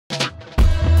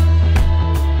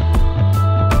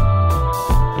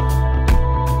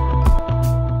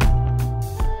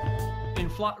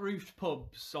flat-roofed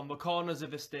pubs on the corners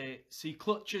of estates, he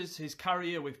clutches his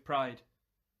carrier with pride.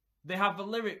 They have the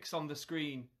lyrics on the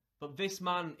screen, but this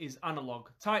man is analogue,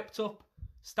 typed up,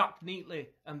 stacked neatly,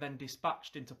 and then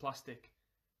dispatched into plastic.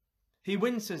 He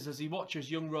winces as he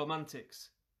watches young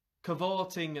romantics,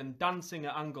 cavorting and dancing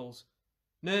at angles,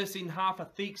 nursing half a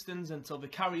Theakston's until the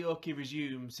karaoke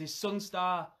resumes, his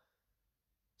Sunstar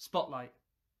Spotlight.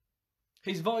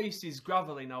 His voice is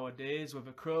gravelly nowadays with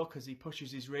a croak as he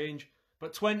pushes his range,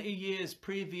 but 20 years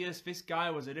previous this guy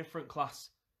was a different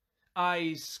class.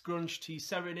 Eyes scrunched, he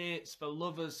serenades for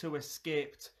lovers who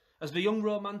escaped, as the young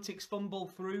romantics fumble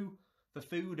through the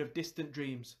food of distant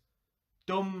dreams,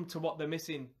 dumb to what they're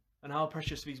missing and how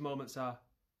precious these moments are.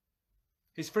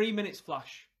 His 3 minutes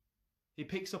flash. He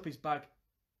picks up his bag,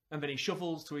 and then he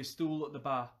shuffles to his stool at the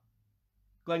bar.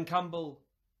 Glenn Campbell,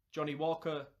 Johnny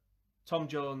Walker, Tom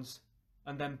Jones,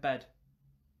 and then bed.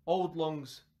 Old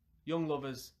lungs, young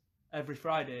lovers, every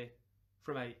Friday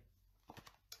from 8.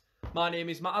 My name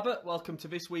is Matt Abbott. Welcome to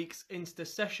this week's Insta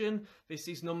session. This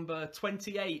is number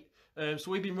 28.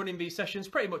 So we've been running these sessions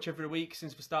pretty much every week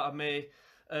since the start of May.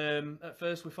 At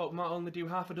first we thought we might only do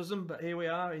half a dozen, but here we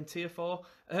are in tier 4.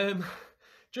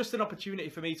 Just an opportunity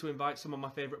for me to invite some of my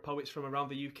favourite poets from around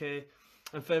the UK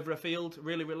and further afield.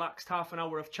 Really relaxed half an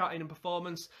hour of chatting and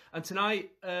performance. And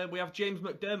tonight we have James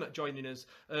McDermott joining us.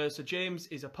 So James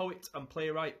is a poet and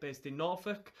playwright based in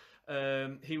Norfolk.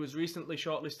 He was recently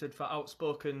shortlisted for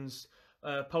Outspoken's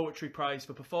Poetry Prize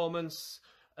for Performance.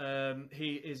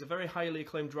 He is a very highly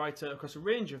acclaimed writer across a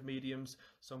range of mediums.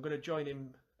 So I'm going to join him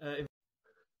in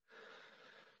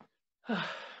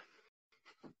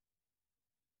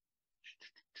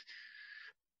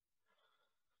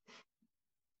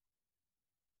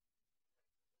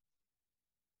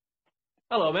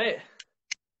Hello, mate.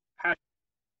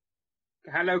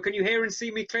 Hello, can you hear and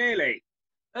see me clearly?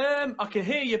 I can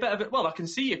hear you better. Well, I can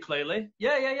see you clearly.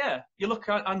 Yeah. You look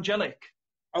angelic.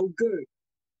 Oh, good.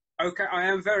 Okay, I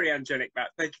am very angelic,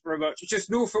 Matt. Thank you very much. It's just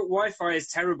Norfolk Wi-Fi is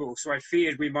terrible, so I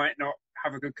feared we might not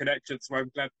have a good connection, so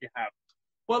I'm glad we have.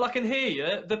 Well, I can hear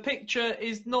you. The picture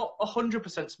is not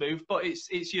 100% smooth, but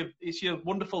it's your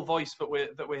wonderful voice that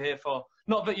we're here for.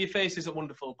 Not that your face isn't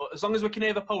wonderful, but as long as we can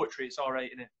hear the poetry, it's all right,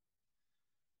 isn't it?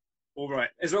 All right,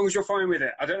 as long as you're fine with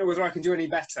it. I don't know whether I can do any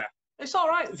better. It's all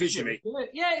right visually.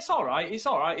 Yeah, it's all right. It's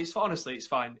all right. It's honestly, it's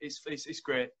fine. It's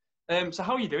great. So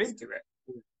how are you doing? Let's do it.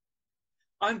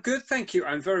 I'm good, thank you.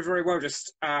 I'm very, very well.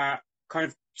 Just kind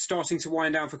of starting to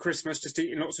wind down for Christmas. Just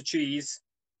eating lots of cheese.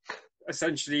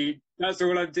 Essentially, that's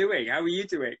all I'm doing. How are you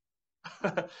doing?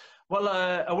 Well,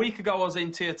 a week ago I was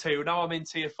in tier 2. Now I'm in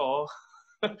tier 4.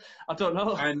 I don't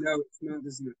know. I know, it's mad,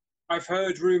 isn't it? I've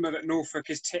heard rumour that Norfolk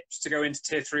is tipped to go into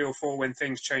tier 3 or 4 when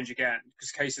things change again,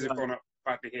 because cases have gone up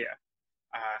badly here.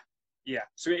 Yeah,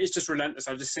 so it is just relentless.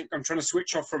 I just think I'm trying to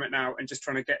switch off from it now and just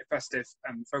trying to get festive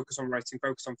and focus on writing,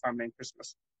 focus on family and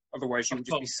Christmas. Otherwise, you would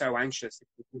just be so anxious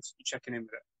if you're checking in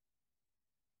with it.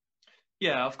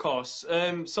 Yeah, of course.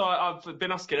 So I've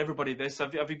been asking everybody this.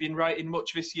 Have you been writing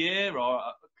much this year? Or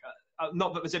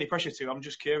not that there's any pressure to, I'm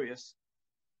just curious.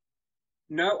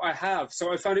 No, I have.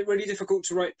 So I found it really difficult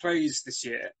to write plays this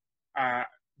year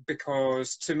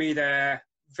because to me they're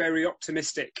very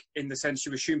optimistic in the sense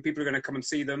you assume people are going to come and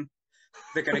see them,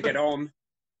 they're going to get on,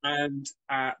 and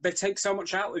they take so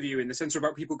much out of you in the sense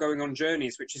about people going on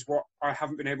journeys, which is what I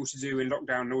haven't been able to do in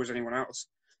lockdown, nor has anyone else.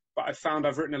 But I've found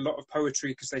I've written a lot of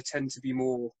poetry because they tend to be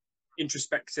more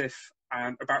introspective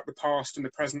and about the past and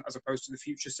the present as opposed to the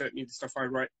future, certainly the stuff I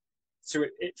write. So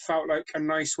it felt like a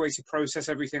nice way to process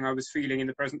everything I was feeling in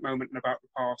the present moment and about the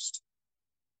past.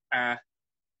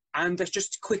 And they're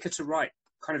just quicker to write,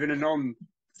 kind of in a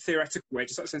non-theoretical way,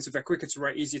 just that sense of they're quicker to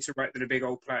write, easier to write than a big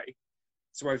old play.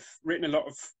 So I've written a lot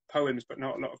of poems, but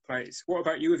not a lot of plays. What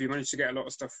about you? Have you managed to get a lot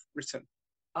of stuff written?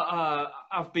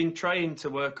 I've been trying to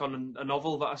work on a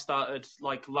novel that I started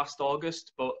like last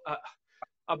August, but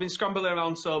I've been scrambling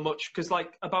around so much because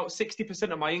like about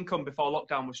 60% of my income before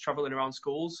lockdown was travelling around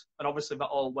schools, and obviously that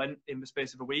all went in the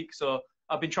space of a week. So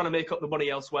I've been trying to make up the money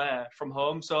elsewhere from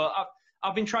home. So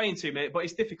I've been trying to, mate, but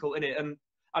it's difficult, isn't it? And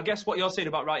I guess what you're saying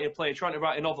about writing a play, trying to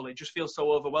write a novel, it just feels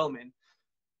so overwhelming.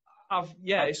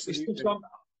 It's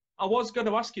I was going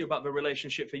to ask you about the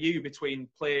relationship for you between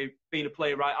being a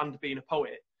playwright and being a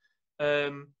poet.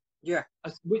 Yeah.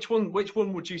 Which one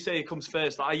would you say comes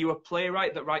first? Like, are you a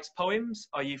playwright that writes poems?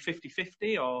 Are you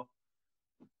 50-50 or?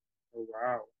 Oh,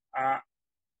 wow.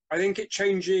 I think it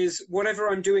changes. Whatever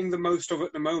I'm doing the most of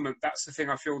at the moment, that's the thing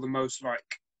I feel the most like.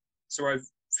 So I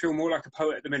feel more like a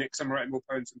poet at the minute because I'm writing more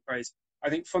poems and plays. I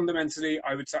think fundamentally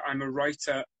I would say I'm a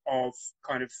writer of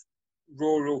kind of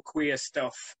rural queer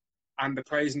stuff and the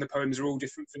plays and the poems are all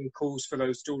different vehicles for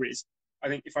those stories. I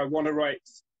think if I want to write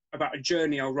about a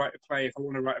journey, I'll write a play. If I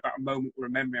want to write about a moment or a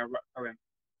memory, I'll write a poem.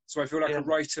 So I feel like Yeah. a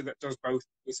writer that does both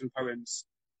plays and poems.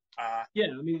 Yeah,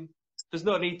 I mean, there's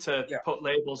no need to Yeah. put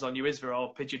labels on you, is there,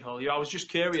 or pigeonhole you? I was just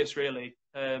curious, really.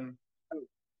 And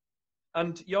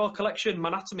your collection,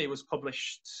 Manatomy, was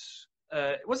published.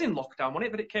 It was in lockdown, wasn't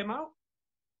it? That it came out.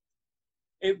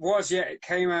 It was, yeah. It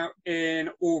came out in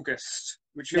August,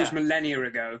 which feels millennia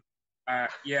ago.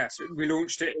 So we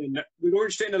launched it in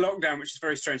a lockdown, which is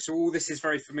very strange. So all this is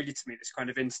very familiar to me. This kind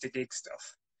of Insta gig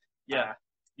stuff. Yeah.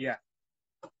 Yeah.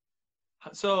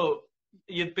 So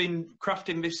you've been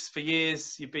crafting this for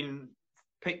years. You've been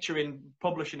picturing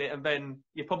publishing it, and then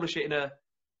you publish it in a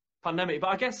pandemic. But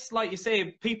I guess, like you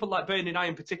say, people like Bernie and I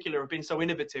in particular have been so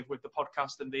innovative with the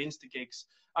podcast and the Insta gigs.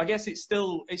 I guess it's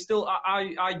still.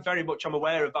 I very much am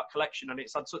aware of that collection, and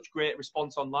it's had such great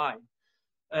response online.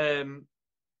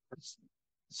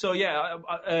 So yeah,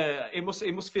 it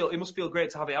must feel great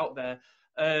to have it out there.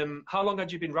 How long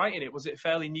had you been writing it? Was it a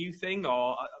fairly new thing,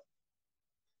 or?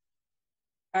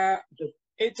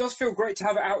 It does feel great to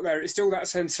have it out there. It's still that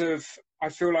sense of, I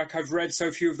feel like I've read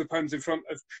so few of the poems in front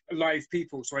of live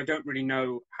people, so I don't really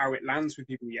know how it lands with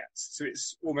people yet. So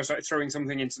it's almost like throwing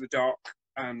something into the dark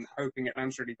and hoping it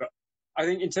lands really. But I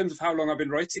think in terms of how long I've been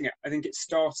writing it, I think it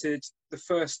started, the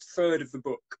first third of the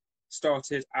book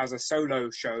started as a solo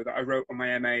show that I wrote on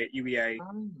my MA at UEA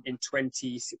in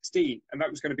 2016. And that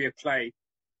was going to be a play,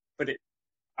 but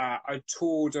I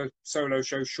toured a solo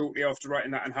show shortly after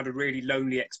writing that and had a really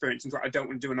lonely experience and thought, I don't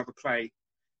want to do another play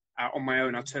on my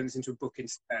own. I'll turn this into a book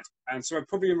instead. And so I've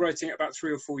probably been writing it about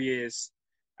 3 or 4 years.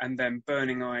 And then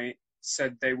Burning Eye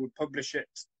said they would publish it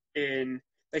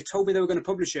they told me they were going to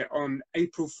publish it on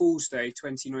April Fool's Day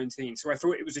 2019. So I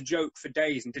thought it was a joke for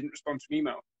days and didn't respond to an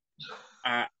email.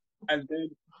 And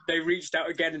then they reached out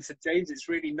again and said, James, it's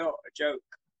really not a joke.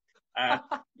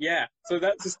 So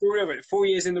that's the story of it. 4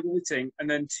 years in the writing, and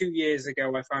then 2 years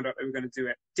ago I found out they were going to do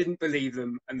it. Didn't believe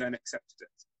them, and then accepted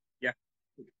it. Yeah.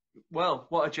 Well,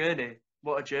 what a journey!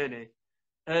 What a journey!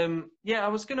 I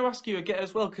was going to ask you again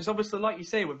as well, because obviously, like you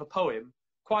say, with a poem,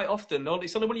 quite often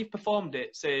it's only when you've performed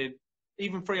it, say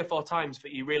even 3 or 4 times,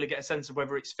 that you really get a sense of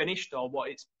whether it's finished or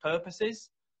what its purpose is.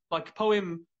 Like a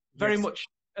poem, very much.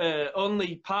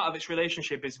 Only part of its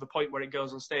relationship is the point where it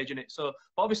goes on stage, in it. So,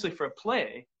 but obviously, for a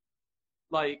play,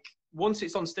 like once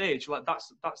it's on stage, like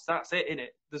that's it, innit?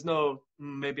 There's no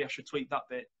maybe I should tweak that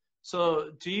bit.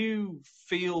 So, do you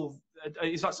feel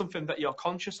is that something that you're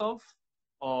conscious of,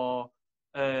 or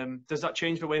does that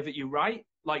change the way that you write?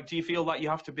 Like, do you feel like you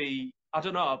have to be? I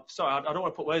don't know. Sorry, I don't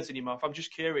want to put words in your mouth. I'm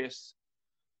just curious.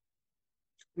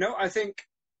 No, I think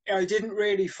I didn't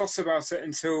really fuss about it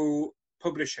until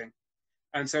publishing.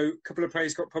 And so a couple of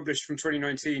plays got published from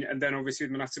 2019, and then obviously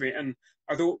with Anatomy. And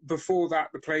I thought before that,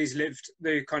 the plays lived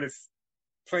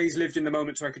in the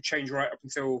moment, so I could change right up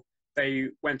until they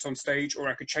went on stage, or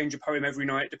I could change a poem every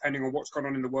night depending on what's gone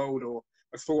on in the world or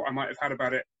a thought I might have had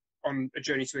about it on a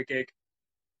journey to a gig.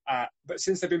 But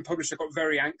since they've been published, I got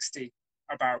very angsty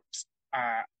about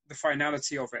the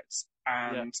finality of it,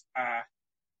 and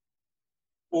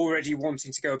already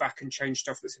wanting to go back and change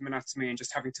stuff that's in Anatomy, and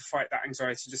just having to fight that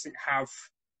anxiety. Just have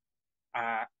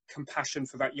compassion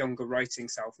for that younger writing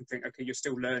self, and think, okay, you're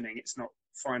still learning. It's not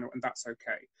final, and that's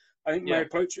okay. I think my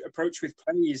approach with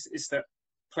plays is that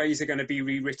plays are going to be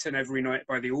rewritten every night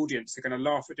by the audience. They're going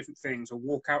to laugh at different things or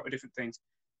walk out at different things.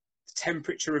 The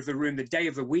temperature of the room, the day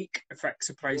of the week affects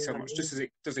a play so much, just as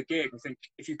it does a gig. I think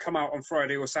if you come out on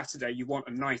Friday or Saturday, you want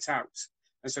a night out.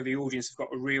 And so the audience have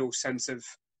got a real sense of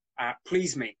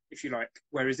please me, if you like.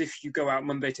 Whereas if you go out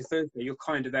Monday to Thursday, you're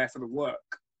kind of there for the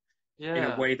work in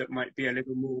a way that might be a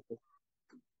little more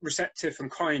receptive and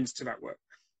kind to that work.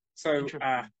 So,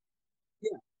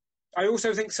 I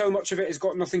also think so much of it has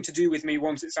got nothing to do with me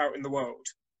once it's out in the world.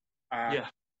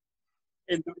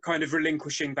 In that kind of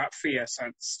relinquishing that fear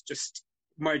sense. Just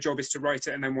my job is to write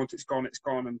it, and then once it's gone,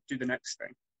 and do the next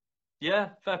thing. Yeah,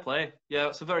 fair play. Yeah,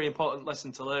 it's a very important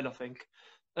lesson to learn, I think.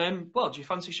 Well, do you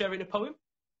fancy sharing a poem?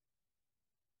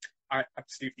 I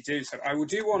absolutely do. So I will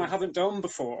do one I haven't done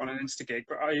before on an Insta gig,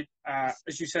 but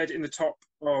as you said in the top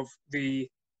of the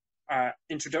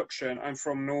introduction, I'm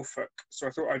from Norfolk, so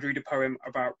I thought I'd read a poem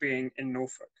about being in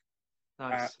Norfolk.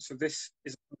 Nice. So this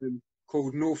is a poem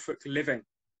called Norfolk Living.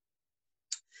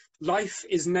 Life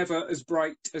is never as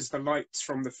bright as the lights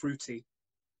from the fruity.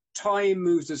 Time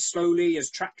moves as slowly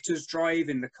as tractors drive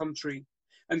in the country,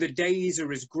 and the days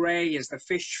are as grey as the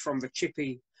fish from the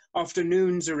chippy.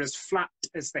 Afternoons are as flat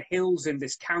as the hills in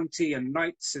this county, and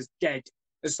nights as dead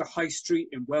as the high street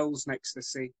in Wells next the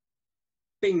sea.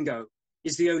 Bingo,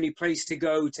 is the only place to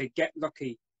go to get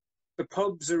lucky. The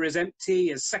pubs are as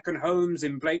empty as second homes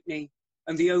in Blakeney,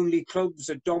 and the only clubs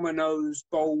are dominoes,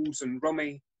 bowls and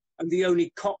rummy, and the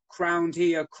only cock round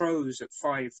here crows at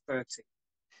 5:30.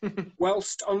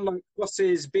 Whilst, unlike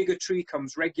buses, bigotry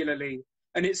comes regularly,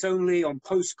 and it's only on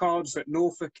postcards that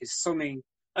Norfolk is sunny,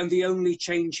 and the only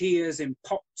change here's in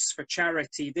pots for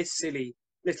charity. This silly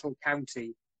little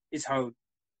county is home,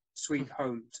 sweet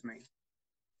home to me.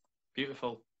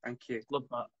 Beautiful. Thank you. Love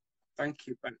that. Thank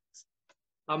you, thanks.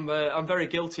 I'm very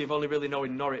guilty of only really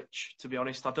knowing Norwich, to be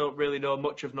honest. I don't really know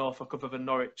much of Norfolk other than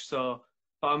Norwich, so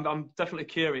but I'm definitely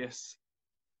curious.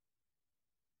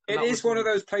 It is one of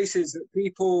those places that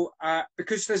people,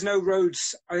 because there's no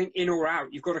roads, I think, in or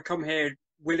out, you've got to come here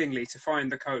willingly to find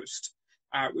the coast,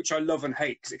 which I love and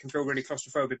hate because it can feel really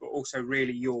claustrophobic, but also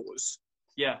really yours.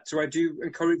 Yeah. So I do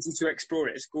encourage you to explore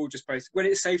it. It's a gorgeous place. When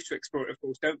it's safe to explore it, of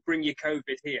course. Don't bring your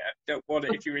COVID here. Don't want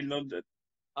it if you're in London.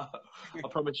 I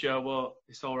promise you I won't.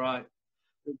 It's all right.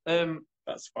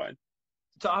 That's fine.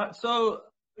 So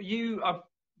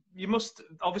you must,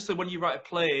 obviously, when you write a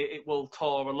play, it will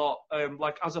tour a lot.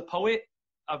 Like, as a poet,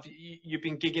 have you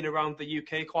been gigging around the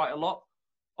UK quite a lot?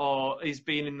 Or is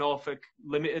being in Norfolk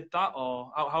limited that? Or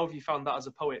how have you found that as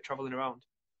a poet, travelling around?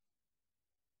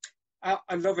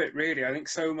 I love it, really. I think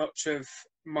so much of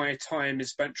my time is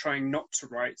spent trying not to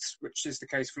write, which is the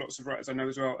case for lots of writers I know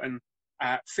as well. And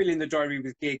filling the diary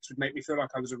with gigs would make me feel like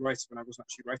I was a writer when I wasn't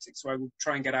actually writing. So I will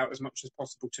try and get out as much as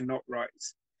possible to not write.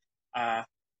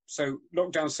 So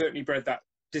lockdown certainly bred that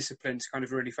discipline to kind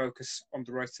of really focus on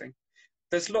the writing.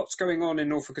 There's lots going on in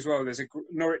Norfolk as well.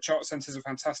 Norwich Arts Centre is a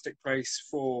fantastic place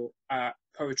for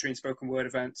poetry and spoken word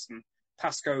events. And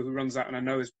Pasco, who runs that, and I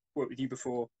know has worked with you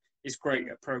before, is great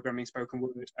at programming spoken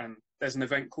word. And there's an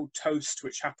event called Toast,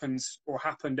 which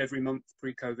happened every month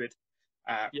pre-COVID,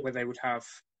 where they would have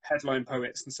headline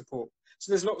poets and support.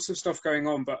 So there's lots of stuff going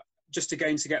on, but just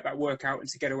again, to get that work out and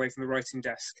to get away from the writing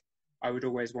desk, I would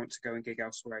always want to go and gig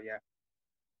elsewhere, yeah.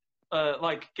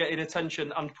 Like getting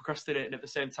attention and procrastinating at the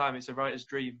same time, it's a writer's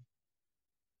dream.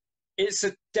 It's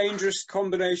a dangerous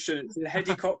combination. It's a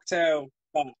heady cocktail,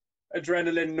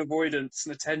 adrenaline and avoidance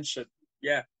and attention,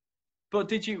 yeah. But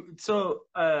did you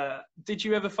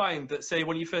ever find that, say,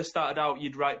 when you first started out,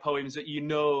 you'd write poems that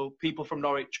people from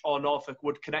Norwich or Norfolk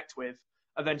would connect with,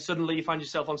 and then suddenly you find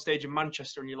yourself on stage in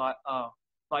Manchester and you're like, oh,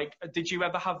 like, did you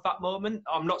ever have that moment?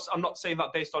 I'm not saying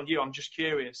that based on you. I'm just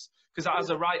curious because as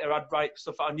a writer, I'd write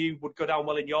stuff that I knew would go down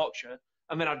well in Yorkshire,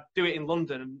 and then I'd do it in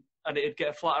London, and it'd get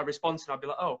a flatter response, and I'd be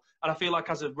like, oh. And I feel like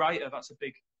as a writer, that's a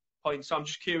big point. So I'm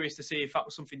just curious to see if that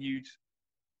was something you'd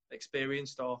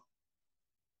experienced or.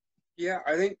 Yeah,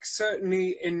 I think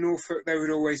certainly in Norfolk there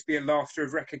would always be a laughter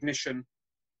of recognition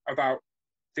about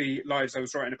the lives I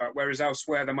was writing about, whereas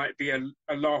elsewhere there might be a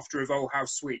laughter of, oh, how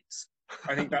sweet.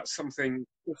 I think that's something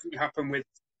that happen with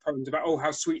poems about, oh,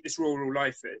 how sweet this rural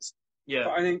life is. Yeah.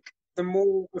 But I think the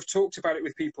more I've talked about it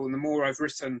with people and the more I've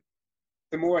written,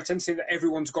 the more I tend to think that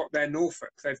everyone's got their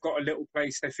Norfolk. They've got a little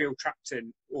place they feel trapped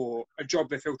in, or a job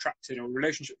they feel trapped in, or a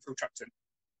relationship they feel trapped in.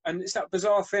 And it's that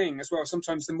bizarre thing as well.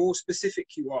 Sometimes the more specific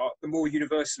you are, the more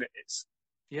universal it is.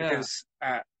 Yeah. Because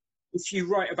if you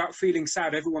write about feeling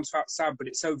sad, everyone's felt sad, but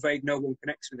it's so vague no one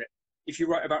connects with it. If you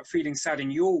write about feeling sad in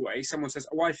your way, someone says,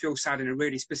 oh, I feel sad in a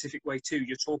really specific way too.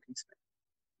 You're talking to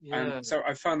me. Yeah. And so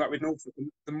I found that with Norfolk.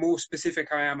 The more specific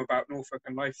I am about Norfolk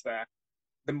and life there,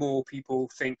 the more people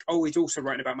think, oh, he's also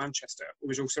writing about Manchester, or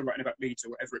he's also writing about Leeds,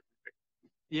 or whatever it would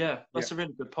be. Yeah, that's a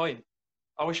really good point.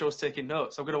 I wish I was taking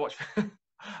notes. I'm going to watch.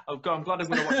 I'm glad I'm going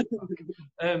to watch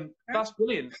it. That's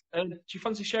brilliant. Do you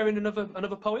fancy sharing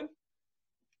another poem?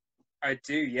 I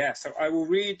do, yeah. So I will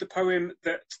read the poem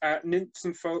that Nymphs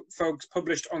and Fogs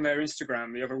published on their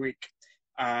Instagram the other week,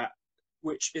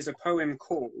 which is a poem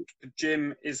called "The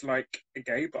Gym is Like a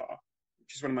Gay Bar,"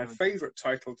 which is one of my favourite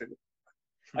titles in it.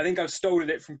 I think I've stolen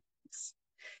it from.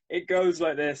 It goes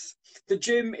like this: The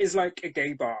gym is like a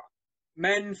gay bar.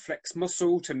 Men flex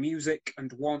muscle to music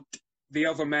and want the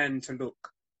other men to look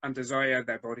and desire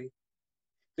their body.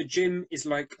 The gym is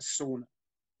like a sauna.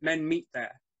 Men meet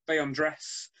there. They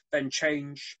undress, then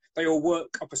change. They all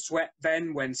work up a sweat,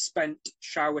 then, when spent,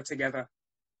 shower together.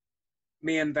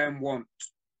 Me and them want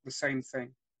the same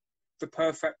thing, the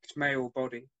perfect male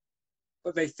body.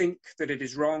 But they think that it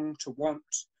is wrong to want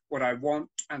what I want,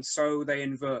 and so they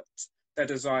invert their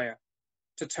desire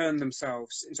to turn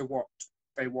themselves into what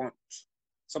they want,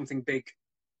 something big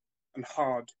and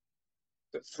hard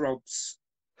that throbs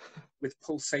with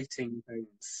pulsating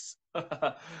veins.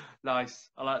 Nice.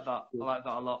 I like that. I like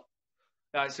that a lot.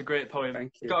 Yeah, it's a great poem.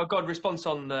 Thank you. Got a good response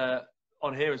on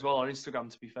here as well on Instagram,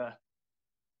 to be fair.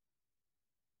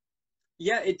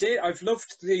 Yeah, it did. I've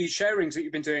loved the sharings that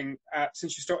you've been doing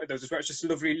since you started those as well. It's just a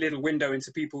lovely little window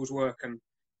into people's work and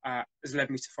has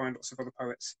led me to find lots of other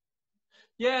poets.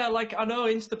 Yeah, like I know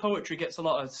Insta poetry gets a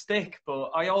lot of stick, but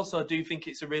I also do think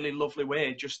it's a really lovely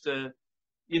way just to,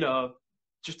 you know,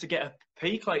 just to get a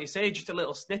peek, like you say, just a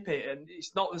little snippet. And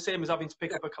it's not the same as having to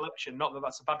pick up a collection. Not that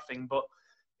that's a bad thing, but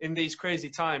in these crazy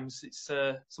times, it's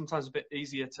sometimes a bit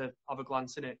easier to have a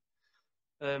glance in it.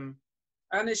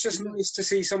 And it's just nice to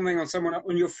see something on someone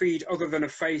on your feed other than a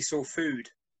face or food.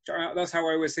 That's how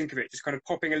I always think of it. Just kind of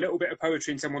popping a little bit of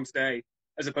poetry in someone's day,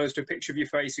 as opposed to a picture of your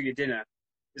face or your dinner,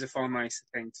 is a far nicer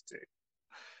thing to do.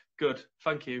 Good,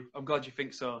 thank you. I'm glad you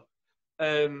think so.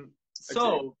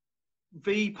 So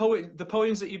the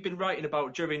poems that you've been writing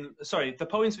about the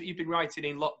poems that you've been writing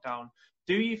in lockdown,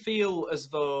 do you feel as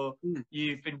though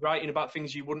you've been writing about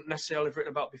things you wouldn't necessarily have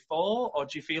written about before, or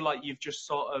do you feel like you've just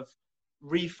sort of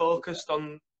refocused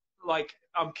on, like,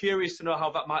 I'm curious to know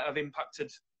how that might have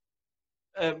impacted,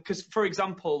 because for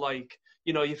example, like,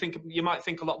 you know, you might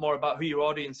think a lot more about who your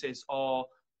audience is or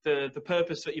the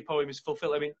purpose that your poem is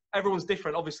fulfilled. I mean, everyone's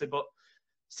different obviously, but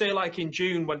say like in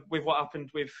June with what happened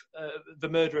with the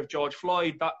murder of George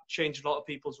Floyd, that changed a lot of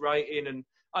people's writing. And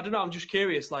I don't know, I'm just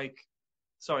curious, like,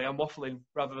 sorry, I'm waffling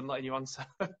rather than letting you answer.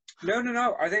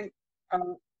 No. I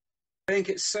think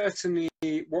it's certainly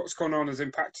what's gone on has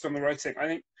impacted on the writing. I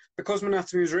think because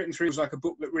Anatomy was written through, it was like a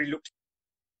book that really looked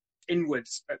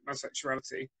inwards at my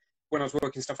sexuality when I was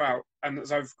working stuff out. And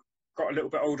as I've got a little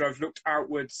bit older, I've looked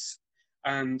outwards.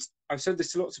 And I've said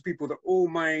this to lots of people, that all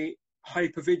my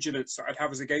hypervigilance that I'd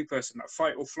have as a gay person, that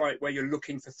fight or flight where you're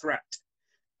looking for threat,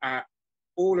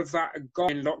 all of that had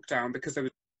gone in lockdown because there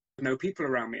was no people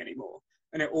around me anymore.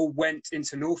 And it all went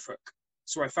into Norfolk.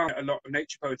 So I found a lot of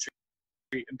nature poetry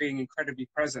and being incredibly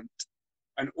present,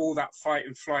 and all that fight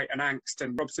and flight and angst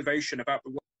and observation about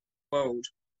the world,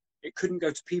 it couldn't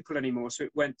go to people anymore, so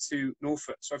it went to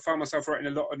Norfolk. So I found myself writing a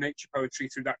lot of nature poetry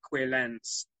through that queer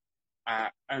lens.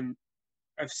 And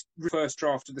I've first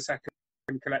drafted the second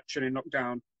collection in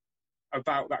lockdown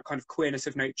about that kind of queerness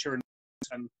of nature,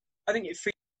 and I think it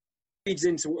feeds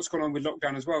into what's gone on with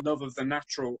lockdown as well, love of the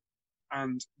natural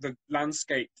and the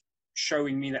landscape,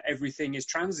 showing me that everything is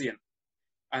transient.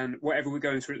 And whatever we're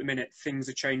going through at the minute, things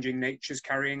are changing, nature's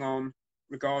carrying on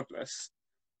regardless.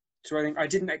 So I think I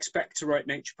didn't expect to write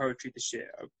nature poetry this year,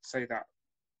 I would say that.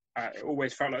 It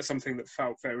always felt like something that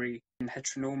felt very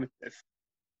heteronormative.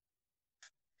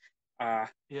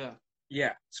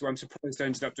 Yeah, so I'm surprised I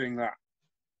ended up doing that.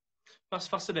 That's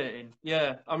fascinating.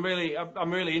 Yeah, I'm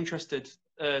really interested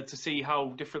to see how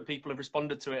different people have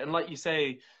responded to it. And like you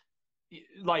say,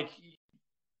 like,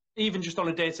 even just on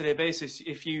a day-to-day basis,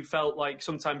 if you felt like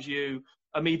sometimes you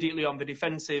immediately on the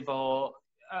defensive, or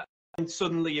and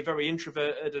suddenly you're very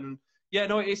introverted, and yeah,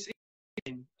 no, it's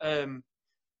and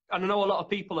I know a lot of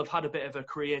people have had a bit of a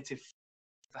creative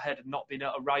head and not been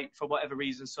able to write for whatever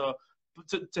reason. So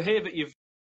to hear that you've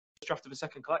drafted a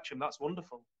second collection, that's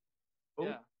wonderful. Oh.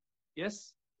 Yeah.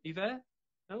 Yes, are you there?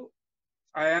 No.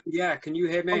 I am. Yeah. Can you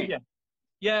hear me? Oh, yeah.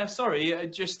 Yeah. Sorry.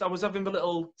 I was having a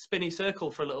little spinny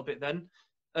circle for a little bit then.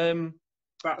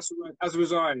 That's right. As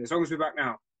was I. As long as we're back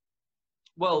now.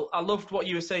 Well, I loved what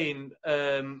you were saying,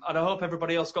 and I hope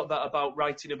everybody else got that about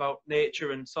writing about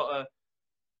nature and sort of.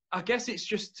 I guess it's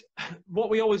just what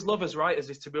we always love as writers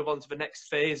is to move on to the next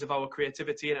phase of our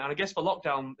creativity, and I guess the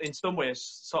lockdown, in some ways,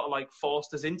 sort of like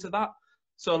forced us into that.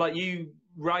 So, like, you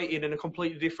writing in a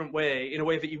completely different way, in a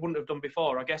way that you wouldn't have done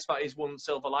before. I guess that is one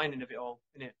silver lining of it all,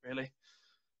 isn't it? Really.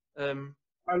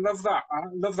 I love that. I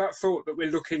love that thought that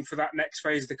we're looking for that next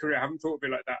phase of the career. I haven't thought of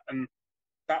it like that. And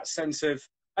that sense of,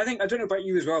 I don't know about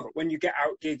you as well, but when you get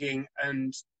out gigging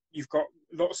and you've got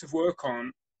lots of work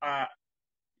on,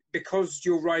 because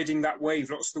you're riding that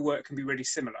wave, lots of the work can be really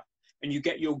similar. And you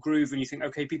get your groove and you think,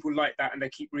 okay, people like that, and they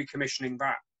keep recommissioning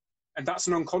that. And that's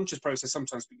an unconscious process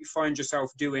sometimes, but you find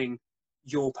yourself doing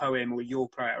your poem or your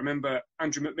play. I remember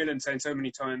Andrew Macmillan saying so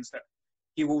many times that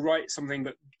he will write something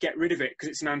but get rid of it because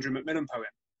it's an Andrew Macmillan poem.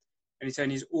 And he's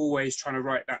saying he's always trying to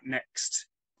write that next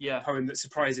poem that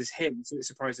surprises him, so it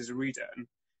surprises a reader. And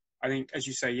I think, as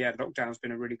you say, yeah, lockdown's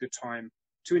been a really good time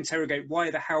to interrogate why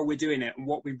the hell we're doing it and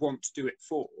what we want to do it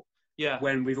for. Yeah.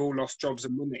 When we've all lost jobs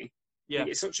and money. Yeah.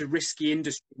 It's such a risky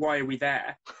industry. Why are we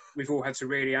there? We've all had to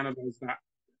really analyse that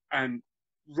and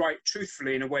write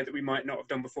truthfully in a way that we might not have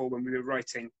done before when we were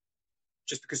writing,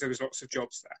 just because there was lots of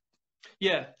jobs there.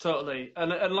 Yeah, totally.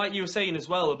 And like you were saying as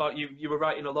well about you were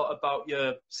writing a lot about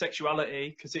your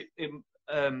sexuality, because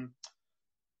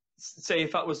say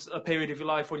if that was a period of your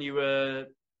life when you were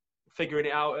figuring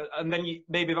it out, and then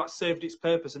maybe that served its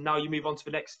purpose, and now you move on to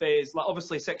the next phase. Like,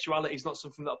 obviously, sexuality is not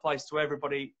something that applies to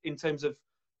everybody in terms of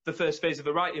the first phase of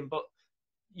the writing, but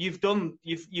you've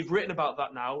written about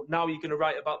that now. Now you're going to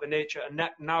write about the nature, and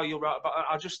now you'll write about.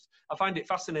 I find it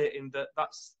fascinating that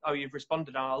that's how you've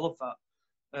responded, and I love that.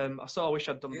 I sort of wish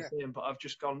I'd done the same, but I've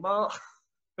just gone, well.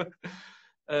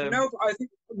 No, I think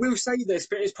we'll say this,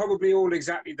 but it's probably all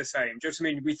exactly the same. Do you know what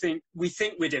I mean? We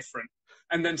think we're different,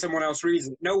 and then someone else reads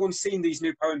it. No one's seen these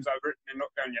new poems I've written in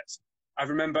lockdown yet. I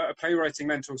remember a playwriting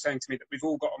mentor saying to me that we've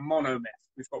all got a monomyth.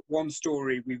 We've got one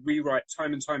story we rewrite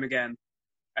time and time again,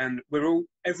 and we're all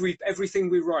everything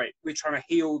we write, we're trying to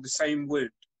heal the same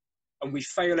wound, and we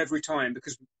fail every time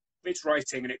because it's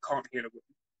writing and it can't heal a wound.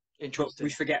 Interesting. But we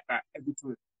forget that every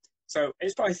time. So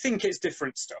I think it's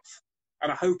different stuff.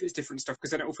 And I hope it's different stuff,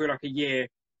 because then it will feel like a year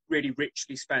really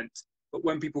richly spent. But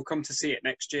when people come to see it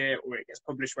next year, or it gets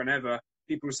published whenever,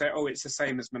 people will say, oh, it's the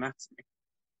same as Monatomy.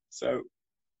 So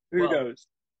who knows?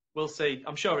 We'll see.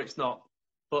 I'm sure it's not.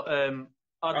 But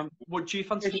would you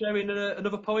fancy sharing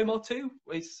another poem or two?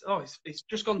 It's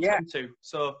just gone 10-2.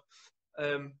 So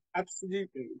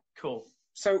absolutely. Cool.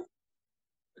 So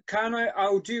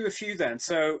I'll do a few then.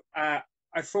 So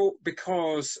I thought,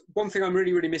 because one thing I'm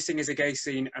really, really missing is a gay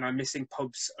scene, and I'm missing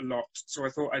pubs a lot. So I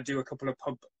thought I'd do a couple of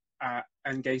pub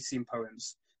and gay scene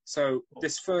poems. So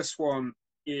this first one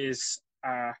is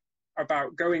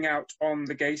about going out on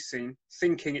the gay scene,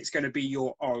 thinking it's going to be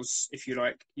your Oz, if you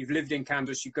like. You've lived in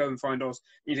Kansas, you go and find Oz,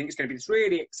 and you think it's going to be this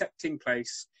really accepting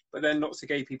place, but then lots of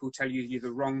gay people tell you you're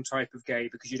the wrong type of gay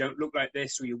because you don't look like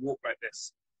this or you walk like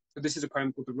this. So this is a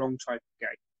poem called The Wrong Type of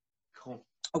Gay. Cool.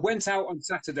 I went out on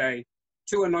Saturday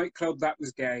to a nightclub that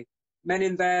was gay. Men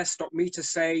in there stopped me to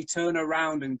say, turn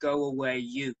around and go away.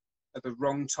 You are the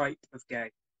wrong type of gay.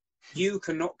 You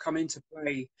cannot come into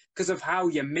play because of how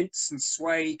you mince and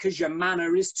sway, because your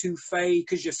manner is too fey,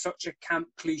 because you're such a camp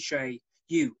cliche.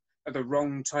 You are the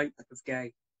wrong type of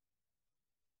gay.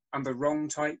 I'm the wrong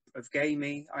type of gay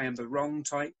me. I am the wrong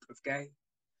type of gay.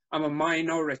 I'm a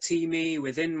minority me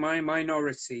within my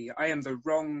minority. I am the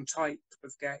wrong type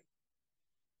of gay.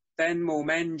 Then more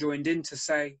men joined in to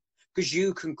say, because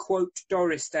you can quote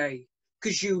Doris Day,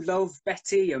 because you love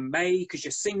Betty and May, because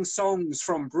you sing songs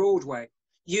from Broadway.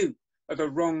 You are the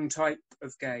wrong type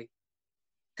of gay.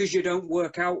 Because you don't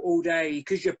work out all day,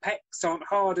 because your pecs aren't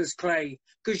hard as clay,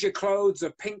 because your clothes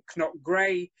are pink, not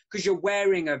grey, because you're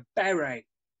wearing a beret.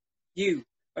 You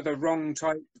are the wrong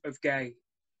type of gay.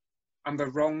 I'm the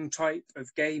wrong type of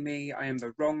gay me. I am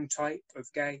the wrong type of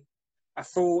gay. I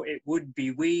thought it would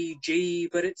be we, gee,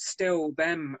 but it's still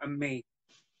them and me.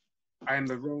 I am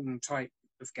the wrong type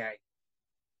of gay.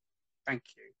 Thank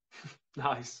you.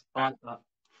 Nice. I like that.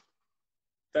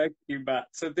 Thank you, Matt.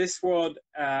 So this one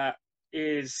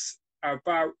is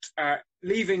about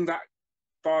leaving that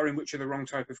bar in which you're the wrong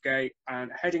type of gay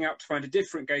and heading out to find a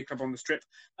different gay club on the strip,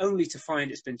 only to find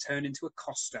it's been turned into a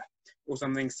Costa or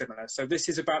something similar. So this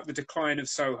is about the decline of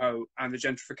Soho and the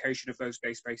gentrification of those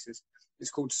gay spaces.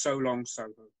 It's called So Long Soho.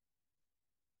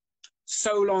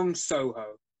 So long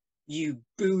Soho, you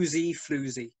boozy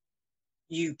floozy,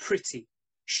 you pretty,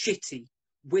 shitty,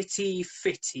 witty,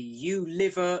 fitty, you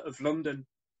liver of London,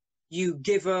 you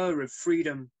giver of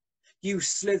freedom, you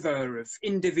slither of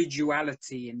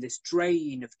individuality in this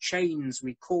drain of chains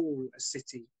we call a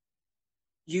city.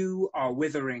 You are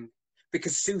withering,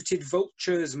 because suited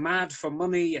vultures mad for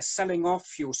money are selling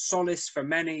off your solace for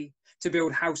many to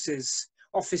build houses,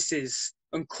 offices,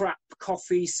 and crap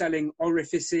coffee selling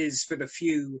orifices for the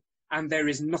few, and there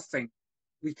is nothing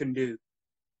we can do.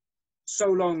 So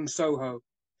long, Soho.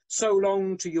 So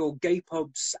long to your gay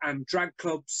pubs and drag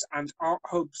clubs and art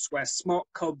hubs where smart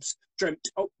cubs dreamt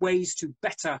up ways to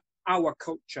better our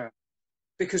culture.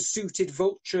 Because suited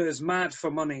vultures mad for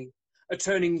money are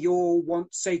turning your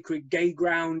once sacred gay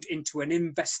ground into an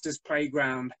investor's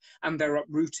playground, and they're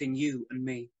uprooting you and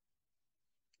me.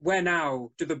 Where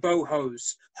now do the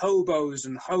bohos, hobos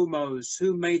and homos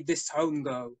who made this home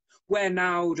go? Where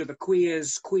now do the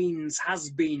queers, queens,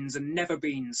 has-beens and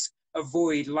never-beens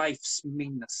avoid life's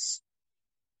meanness?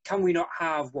 Can we not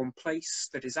have one place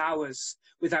that is ours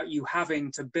without you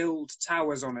having to build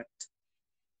towers on it?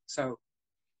 So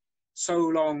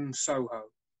long, Soho.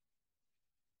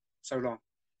 So long.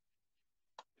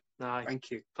 Nice.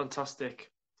 Thank you.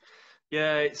 Fantastic.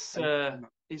 Yeah,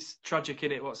 it's tragic,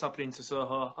 isn't it, what's happening to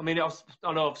Soho? I mean,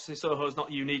 I know obviously Soho is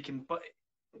not unique in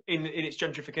its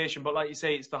gentrification, but like you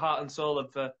say, it's the heart and soul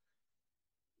of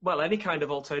any kind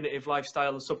of alternative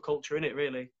lifestyle and subculture, in it,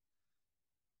 really.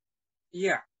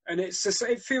 Yeah, and it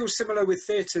feels similar with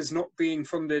theatres not being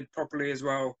funded properly as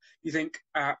well. You think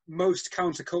most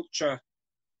counterculture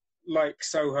like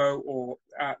Soho or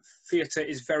theatre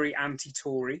is very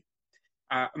anti-Tory.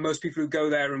 And most people who go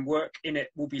there and work in it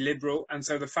will be liberal. And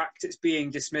so the fact it's being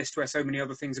dismissed where so many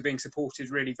other things are being supported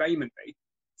really vehemently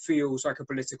feels like a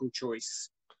political choice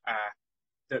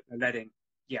that they're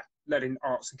letting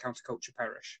arts and counterculture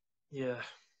perish. Yeah.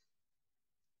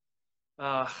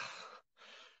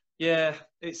 Yeah,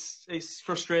 it's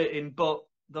frustrating, but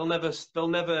they'll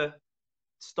never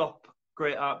stop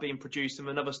great art being produced, and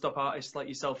they'll never stop artists like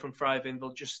yourself from thriving.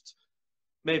 They'll just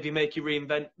maybe make us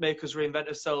reinvent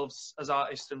ourselves as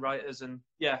artists and writers. And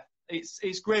yeah,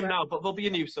 it's grim now, but there'll be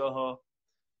a new Soho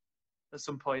at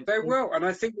some point. They will, and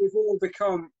I think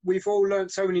we've all learned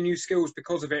so many new skills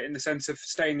because of it, in the sense of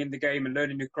staying in the game and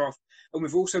learning new craft. And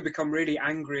we've also become really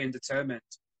angry and determined.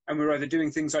 And we're either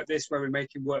doing things like this where we're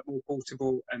making work more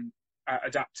portable and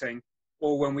adapting,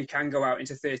 or when we can go out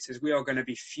into theatres, we are going to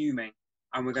be fuming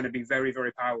and we're going to be very,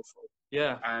 very powerful.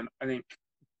 Yeah. And I think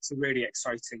it's a really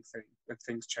exciting thing when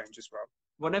things change as well.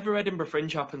 Whenever Edinburgh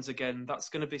Fringe happens again, that's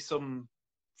going to be some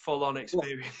full-on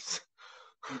experience.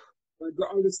 I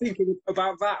was thinking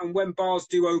about that, and when bars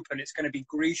do open, it's going to be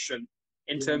Grecian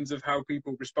in terms of how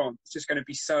people respond. It's just going to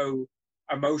be so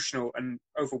emotional and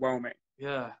overwhelming.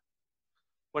 Yeah.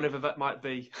 Whenever that might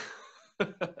be.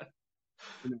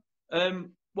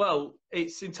 Well,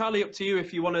 it's entirely up to you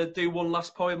if you want to do one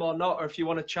last poem or not, or if you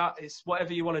want to chat. It's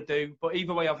whatever you want to do. But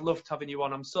either way, I've loved having you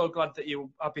on. I'm so glad that you're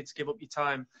happy to give up your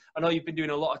time. I know you've been doing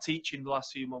a lot of teaching the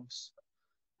last few months.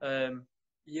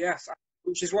 Yes,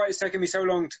 which is why it's taken me so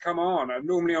long to come on.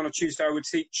 Normally on a Tuesday I would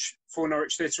teach for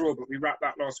Norwich Theatre Hall, but we wrapped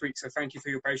that last week. So thank you for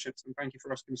your patience, and thank you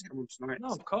for asking me to come on tonight. No,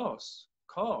 of course.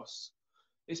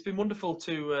 It's been wonderful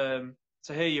to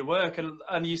hear your work,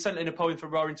 and you sent in a poem for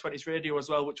Roaring Twenties Radio as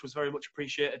well, which was very much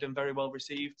appreciated and very well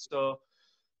received. So,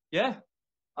 yeah,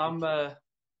 I'm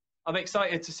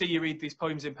excited to see you read these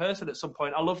poems in person at some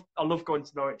point. I love going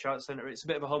to Norwich Arts Centre. It's a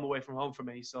bit of a home away from home for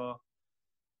me. So,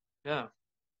 yeah,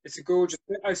 it's a gorgeous.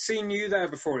 I've seen you there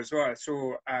before as well. I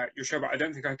saw your show, but I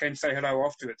don't think I came to say hello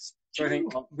afterwards. So I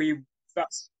think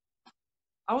that's.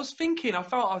 I was thinking. I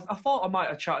thought I might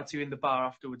have chatted to you in the bar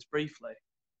afterwards briefly.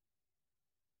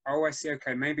 Oh, I see.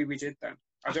 Okay, maybe we did then.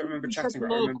 I don't remember chatting.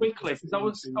 But I remember quickly because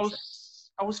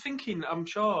I was thinking. I'm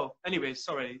sure. Anyway,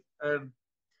 sorry.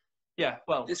 Yeah.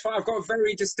 Well, it's fine. I've got a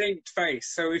very distinct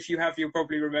face, so if you have, you'll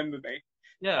probably remember me.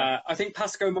 Yeah. I think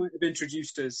Pasco might have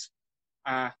introduced us.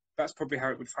 That's probably how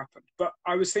it would have happened. But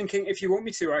I was thinking, if you want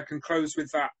me to, I can close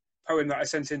with that poem that I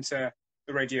sent into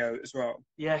the radio as well.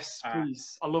 Yes,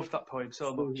 please. I love that poem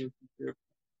so much.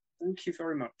 Thank you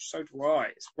very much. So do I.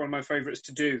 It's one of my favourites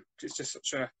to do. It's just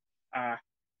such a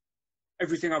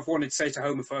everything I've wanted to say to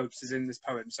homophobes is in this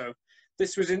poem. So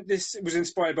this was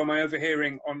inspired by my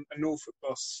overhearing on a Norfolk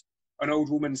bus an old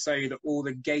woman say that all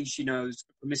the gays she knows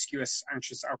are promiscuous,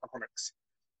 anxious alcoholics.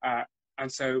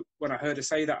 And so when I heard her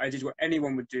say that, I did what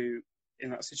anyone would do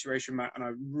in that situation, Matt, and I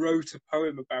wrote a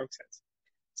poem about it.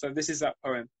 So this is that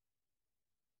poem.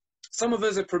 Some of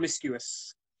us are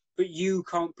promiscuous, but you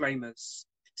can't blame us.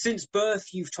 Since birth,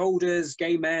 you've told us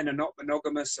gay men are not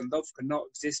monogamous and love cannot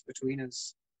exist between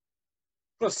us.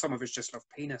 Plus, some of us just love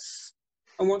penis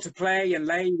and want to play and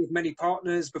lay with many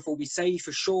partners before we say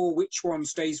for sure which one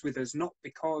stays with us, not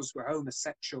because we're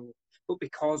homosexual, but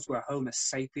because we're homo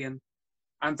sapien.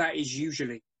 And that is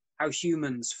usually how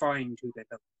humans find who they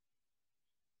love.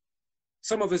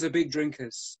 Some of us are big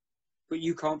drinkers, but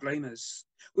you can't blame us.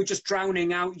 We're just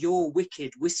drowning out your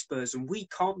wicked whispers, and we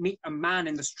can't meet a man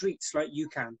in the streets like you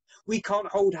can. We can't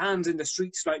hold hands in the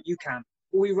streets like you can.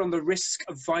 We run the risk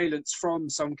of violence from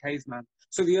some caveman.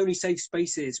 So the only safe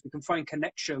spaces we can find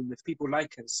connection with people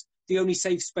like us. The only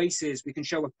safe spaces we can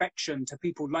show affection to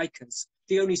people like us.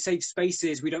 The only safe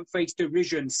spaces we don't face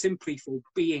derision simply for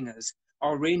being us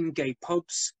are in gay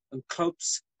pubs and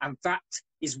clubs, and that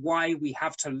is why we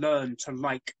have to learn to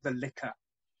like the liquor.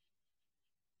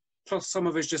 Plus, some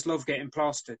of us just love getting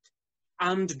plastered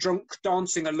and drunk,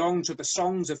 dancing along to the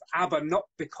songs of ABBA, not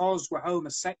because we're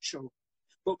homosexual,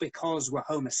 but because we're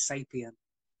homo sapien.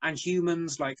 And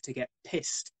humans like to get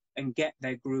pissed and get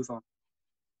their groove on.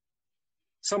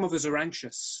 Some of us are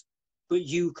anxious, but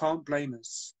you can't blame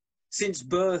us. Since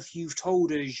birth, you've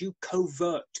told us, you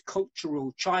covert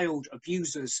cultural child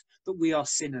abusers, that we are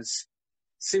sinners,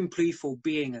 simply for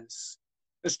being us.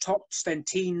 As tots, then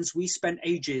teens, we spent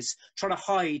ages trying to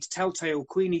hide telltale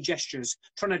queenie gestures,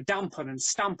 trying to dampen and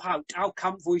stamp out our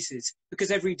camp voices,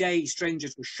 because every day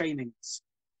strangers were shaming us.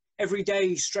 Every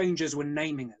day strangers were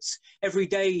naming us. Every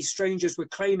day strangers were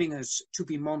claiming us to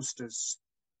be monsters.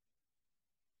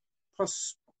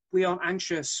 Plus, we aren't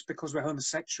anxious because we're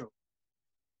homosexual.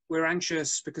 We're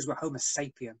anxious because we're homo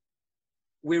sapien.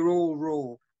 We're all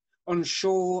raw.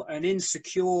 unsure and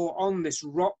insecure on this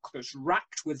rock that's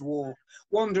racked with war,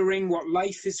 wondering what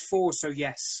life is for. So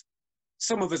yes,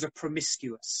 some of us are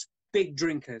promiscuous, big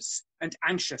drinkers, and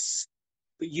anxious,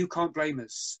 but you can't blame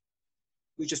us.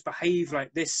 We just behave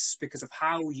like this because of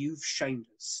how you've shamed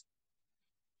us.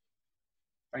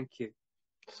 Thank you.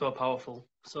 So powerful,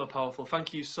 so powerful.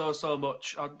 Thank you so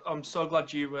much. I'm so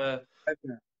glad you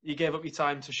gave up your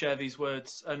time to share these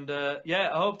words. And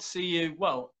yeah, I hope to see you.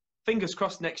 Well, fingers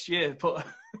crossed next year, but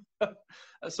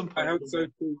at some point. I hope so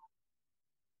too.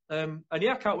 And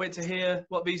yeah, I can't wait to hear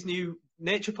what these new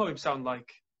nature poems sound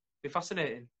like. It'll be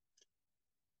fascinating.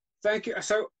 Thank you.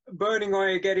 So Burning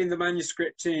Eye are getting the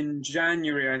manuscript in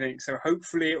January, I think. So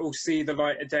hopefully it will see the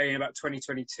light of day in about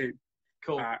 2022.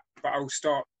 Cool. But I'll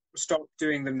start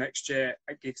doing them next year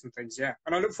at gigs and things. Yeah.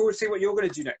 And I look forward to seeing what you're going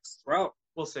to do next. Well,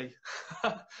 we'll see.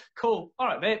 Cool. All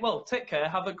right, mate. Well, take care.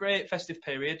 Have a great festive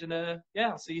period. And yeah,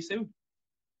 I'll see you soon.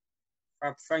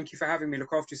 Thank you for having me.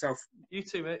 Look after yourself. You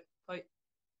too, mate. Bye.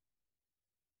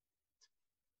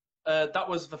 That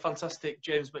was the fantastic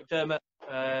James McDermott.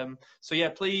 So yeah,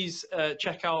 please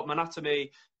check out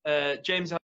Anatomy.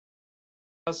 James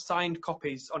has signed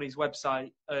copies on his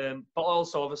website, but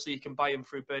also obviously you can buy them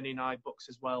through Burning Eye Books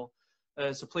as well.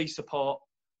 So please support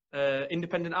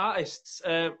independent artists.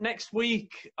 Next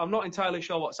week, I'm not entirely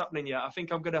sure what's happening yet. I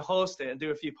think I'm going to host it and do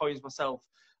a few poems myself,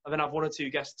 and then have one or two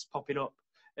guests popping up.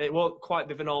 It won't quite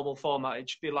be the normal format. It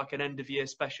should be like an end of year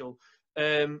special.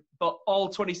 But all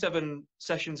 27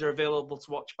 sessions are available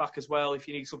to watch back as well if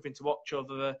you need something to watch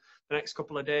over the next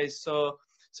couple of days. So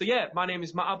yeah, my name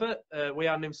is Matt Abbott. We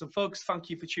are Nymphs and Folks. Thank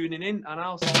you for tuning in, and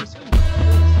I'll see you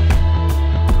soon.